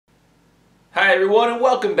Hi everyone, and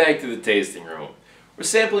welcome back to the tasting room. We're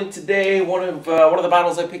sampling today one of the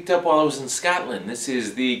bottles I picked up while I was in Scotland. This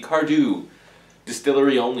is the Cardhu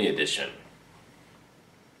Distillery Only Edition.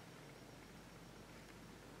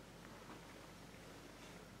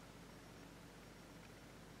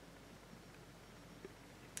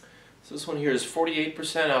 So this one here is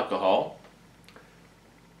 48% alcohol,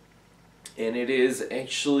 and it is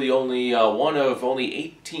actually only one of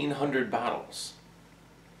only 1,800 bottles.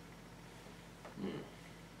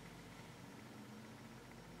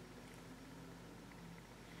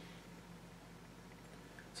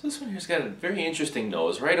 So this one here's got a very interesting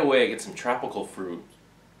nose. Right away I get some tropical fruit.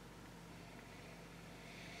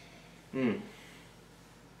 You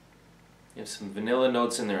have some vanilla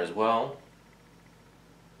notes in there as well.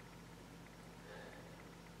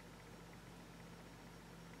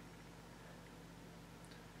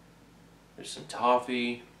 There's some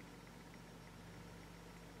toffee.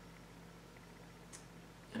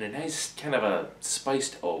 And a nice kind of a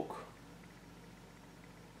spiced oak.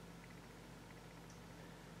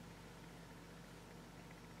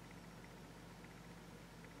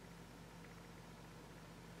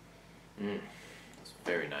 That's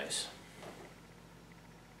very nice.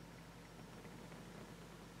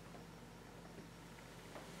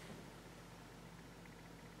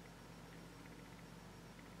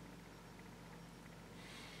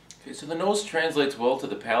 Okay, so the nose translates well to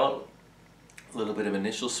the palate. A little bit of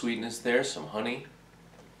initial sweetness there, some honey.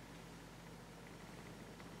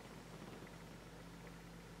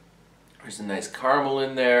 There's a nice caramel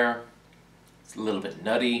in there. It's a little bit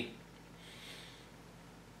nutty.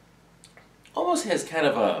 Almost has kind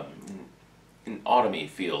of an autumny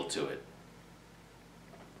feel to it.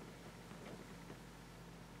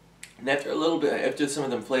 And after some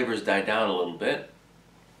of them flavors die down a little bit,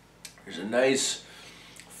 there's a nice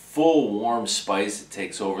full warm spice that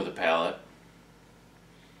takes over the palate.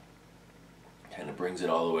 Kind of brings it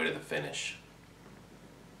all the way to the finish.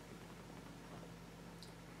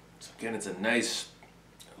 So again, it's a nice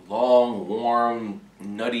long, warm,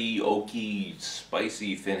 nutty, oaky,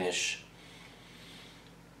 spicy finish.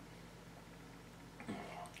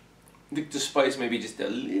 I think the spice may be just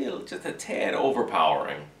a tad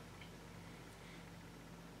overpowering.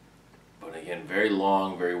 But again, very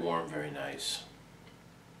long, very warm, very nice.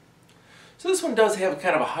 So this one does have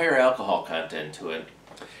kind of a higher alcohol content to it.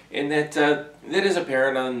 And that is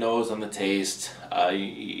apparent on the nose, on the taste.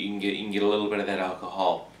 You can get a little bit of that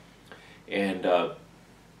alcohol. And I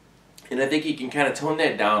think you can kind of tone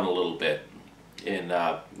that down a little bit. And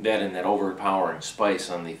that overpowering spice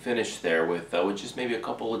on the finish there with just maybe a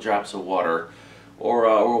couple of drops of water,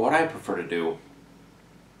 or what I prefer to do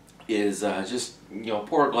is just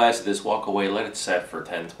pour a glass of this, walk away, let it set for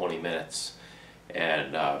 10-20 minutes,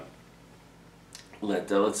 and let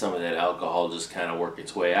some of that alcohol just kind of work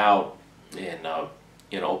its way out, and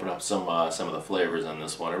open up some of the flavors on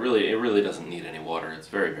this one. It really doesn't need any water. It's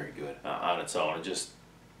very good on its own. And just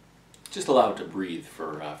allow it to breathe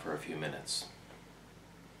for a few minutes.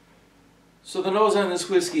 So the nose on this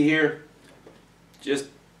whiskey here, just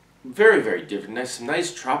very different. Some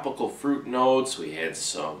nice tropical fruit notes. We had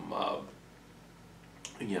some,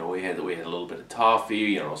 we had a little bit of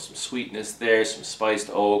toffee. Some sweetness there, some spiced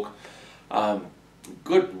oak.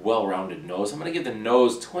 Good, well-rounded nose. I'm going to give the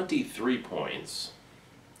nose 23 points.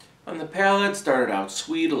 On the palate, started out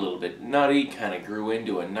sweet, a little bit nutty, kind of grew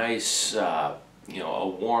into a nice, a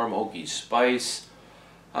warm, oaky spice.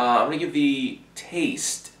 I'm going to give the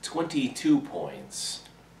taste 22 points.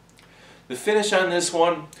 The finish on this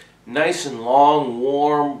one, nice and long,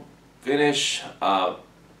 warm finish.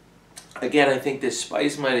 Again, I think this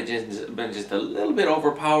spice might have been just a little bit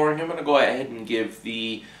overpowering. I'm going to go ahead and give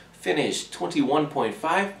the finish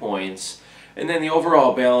 21.5 points. And then the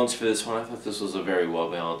overall balance for this one, I thought this was a very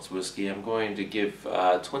well-balanced whiskey. I'm going to give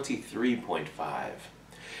 23.5.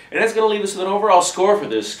 And that's going to leave us with an overall score for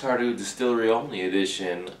this Cardhu Distillery Only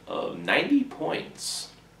Edition of 90 points.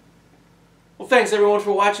 Well, thanks everyone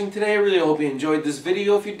for watching today. I really hope you enjoyed this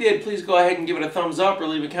video. If you did, please go ahead and give it a thumbs up or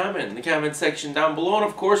leave a comment in the comment section down below. And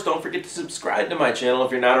of course, don't forget to subscribe to my channel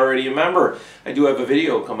if you're not already a member. I do have a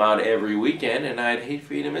video come out every weekend, and I'd hate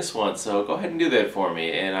for you to miss one. So go ahead and do that for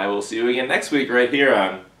me. And I will see you again next week right here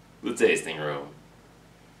on The Tasting Room.